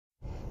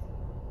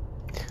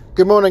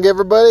Good morning,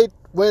 everybody.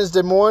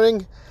 Wednesday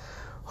morning.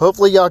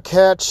 Hopefully y'all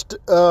catched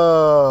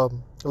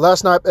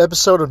last night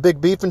episode of Big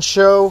Beefin'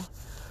 Show.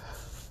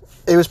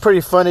 It was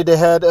pretty funny. They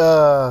had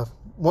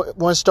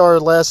 1 star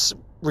less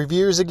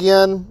reviews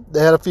again.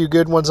 They had a few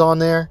good ones on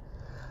there.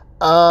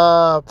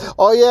 What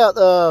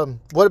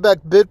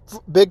about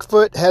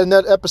Bigfoot? Had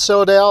another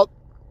episode out.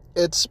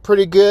 It's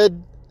pretty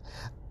good.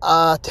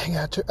 I think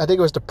it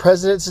was the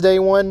President's Day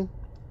one.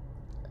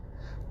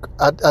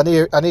 I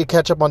need to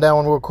catch up on that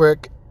one real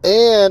quick.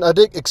 And I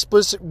think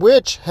Explicit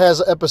Witch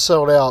has an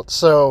episode out,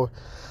 so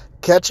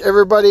catch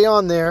everybody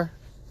on there.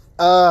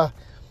 Last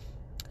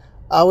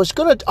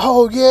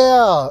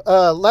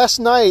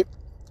night,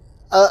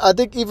 I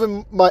think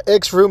even my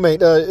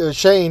ex-roommate,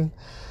 Shane,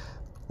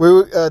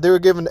 they were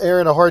giving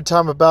Aaron a hard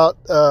time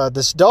about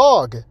this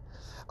dog.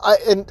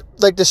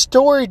 The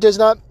story does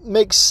not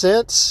make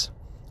sense.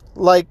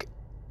 Like,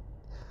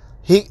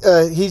 he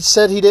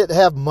said he didn't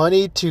have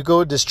money to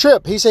go this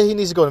trip. He said he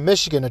needs to go to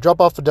Michigan to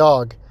drop off a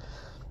dog.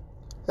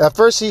 At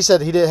first he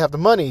said he didn't have the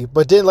money,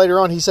 but then later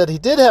on he said he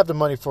did have the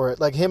money for it.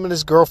 Like, him and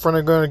his girlfriend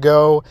are going to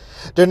go.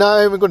 They're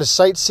not even going to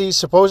sightsee.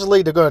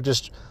 Supposedly they're going to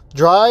just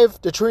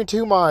drive the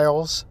 22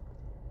 miles,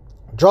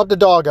 drop the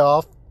dog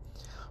off.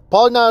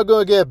 Probably not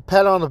going to get a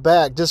pat on the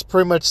back, just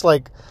pretty much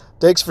like,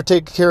 thanks for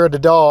taking care of the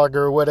dog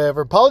or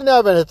whatever. Probably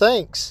not even a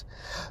thanks.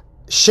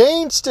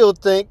 Shane still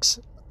thinks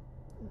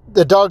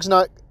the dog's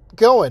not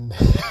going.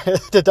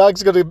 Aaron's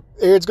going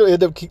to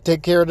end up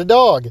taking care of the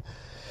dog.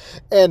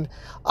 And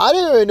I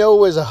didn't even know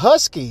it was a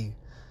husky.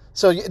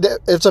 So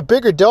it's a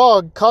bigger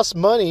dog, costs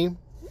money,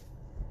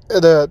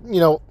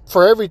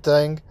 for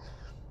everything.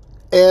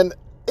 And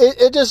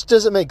it just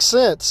doesn't make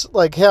sense.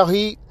 Like how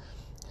I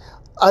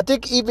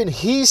think even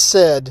he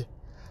said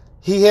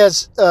he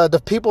has the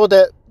people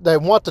that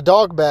want the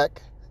dog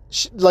back.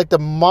 Like the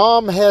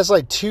mom has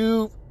like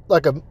two,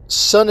 like a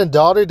son and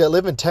daughter that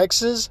live in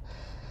Texas.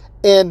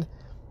 And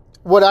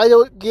what I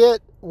don't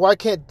get, why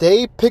can't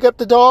they pick up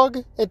the dog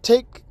and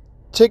take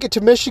it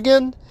to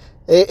Michigan?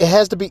 It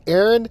has to be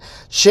Aaron.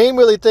 Shane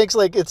really thinks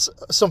like it's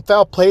some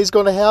foul play is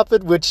going to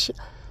happen, which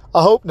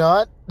I hope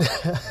not.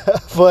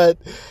 But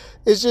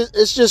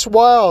it's just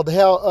wild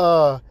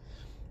how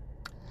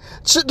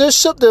so there's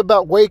something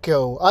about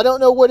Waco. I don't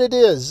know what it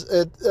is.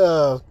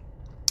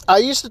 I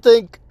used to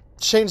think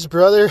Shane's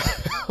brother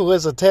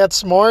was a tad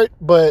smart,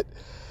 but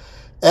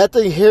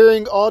after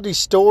hearing all these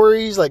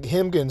stories, like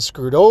him getting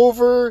screwed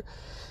over,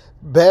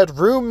 bad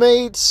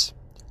roommates,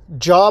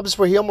 jobs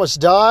where he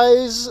almost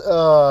dies,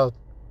 there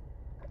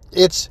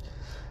was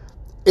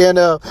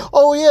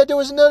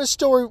another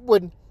story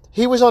when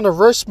he was on the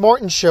Russ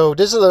Martin show.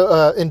 This is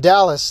in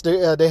Dallas.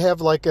 They have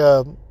like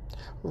a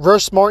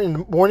Russ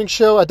Martin morning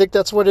show. I think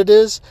that's what it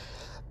is.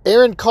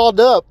 Aaron called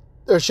up,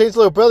 or Shane's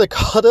little brother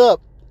called up,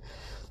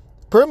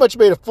 pretty much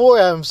made a fool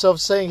out of himself,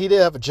 saying he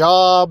didn't have a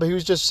job. He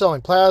was just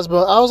selling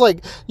plasma. I was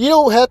like, you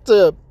don't have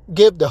to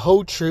give the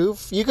whole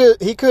truth. He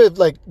could have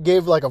like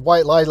gave like a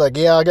white lie, like,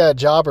 yeah, I got a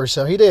job or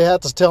something. He didn't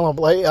have to tell him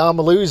like, I'm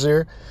a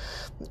loser.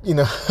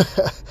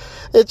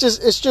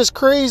 It's just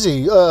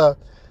crazy.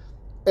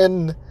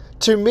 And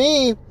to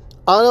me,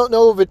 I don't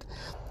know if it.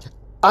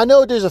 I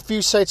know there's a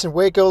few sites in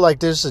Waco, like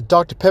there's a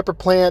Dr. Pepper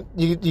plant.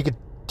 You could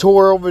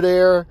tour over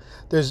there.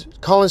 There's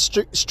Collins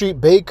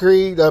Street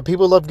Bakery.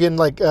 People love getting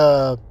like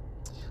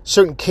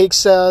certain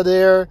cakes out of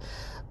there.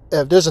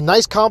 There's a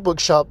nice comic book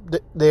shop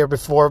there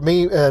before.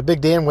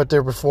 Big Dan went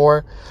there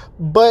before.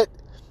 But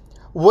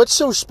what's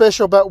so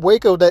special about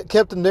Waco that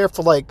kept him there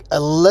for like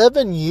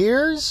 11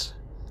 years?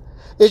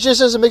 It just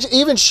doesn't make sense.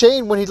 Even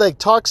Shane, when he like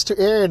talks to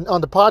Aaron on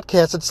the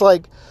podcast, it's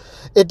like,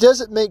 it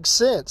doesn't make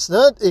sense.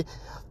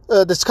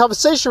 This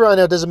conversation right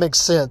now doesn't make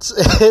sense.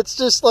 It's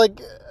just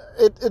like,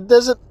 it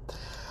doesn't,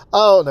 I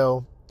don't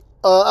know.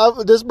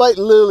 This might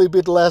literally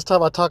be the last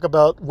time I talk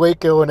about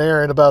Waco and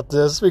Aaron about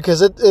this,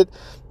 because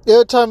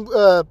every time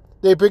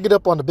they bring it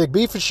up on the Big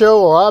Beefin'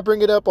 Show, or I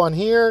bring it up on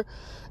here,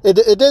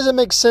 it doesn't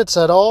make sense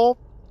at all.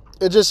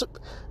 It's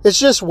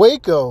just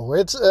Waco.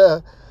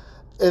 I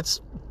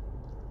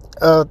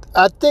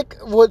think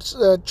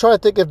try to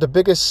think of the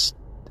biggest.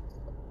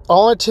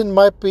 Arlington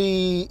might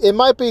be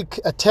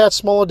a tad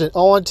smaller than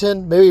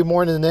Arlington, maybe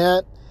more than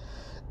that.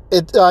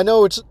 I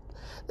know it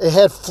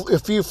had a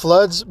few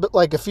floods, but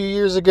like a few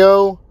years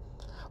ago,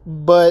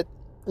 but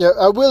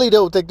I really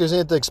don't think there's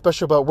anything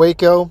special about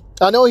Waco.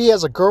 I know he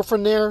has a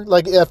girlfriend there.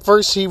 Like at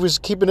first he was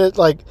keeping it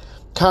like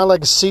kind of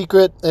like a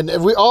secret, and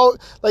we all,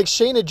 like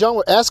Shane and John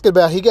were asking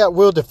about it. He got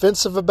real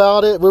defensive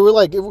about it. We were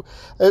like,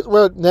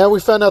 well, now we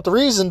found out the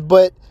reason,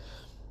 but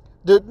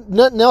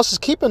nothing else is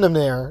keeping him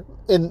there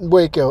in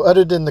Waco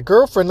other than the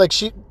girlfriend. Like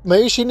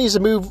maybe she needs to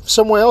move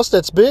somewhere else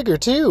that's bigger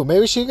too.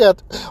 Maybe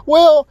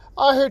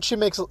I heard she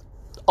makes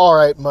all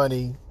right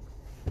money,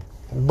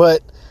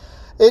 but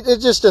it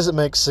just doesn't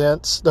make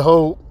sense. The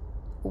whole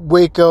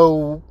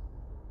Waco,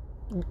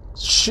 I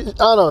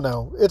don't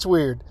know. It's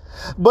weird,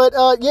 but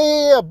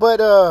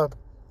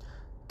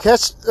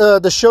catch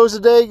the shows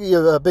today.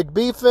 Big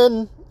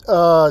Beefin',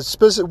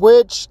 Explicit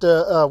Witch,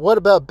 what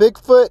about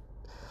Bigfoot?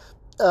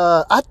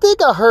 I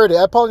think I heard it.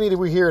 I probably need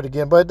to rehear it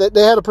again, but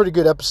they had a pretty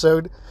good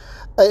episode.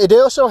 They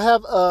also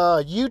have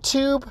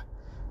YouTube,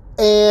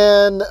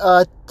 and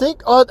I think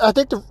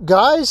the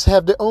guys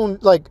have their own,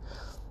 like,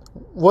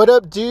 What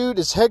Up Dude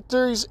is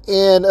Hector's,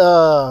 and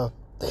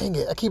dang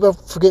it, I keep on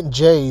forgetting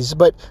Jay's,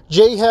 but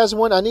Jay has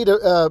one. I need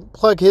to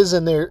plug his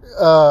in there.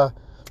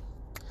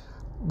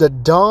 The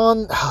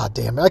Don,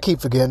 damn it, I keep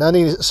forgetting. I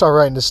need to start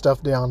writing this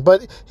stuff down.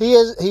 But he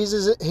has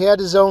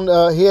his own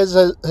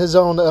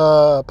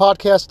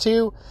podcast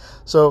too.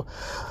 So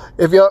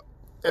if you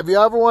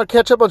ever want to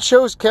catch up on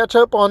shows, catch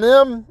up on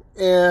them,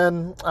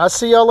 and I'll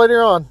see y'all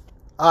later on.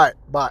 All right,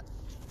 bye.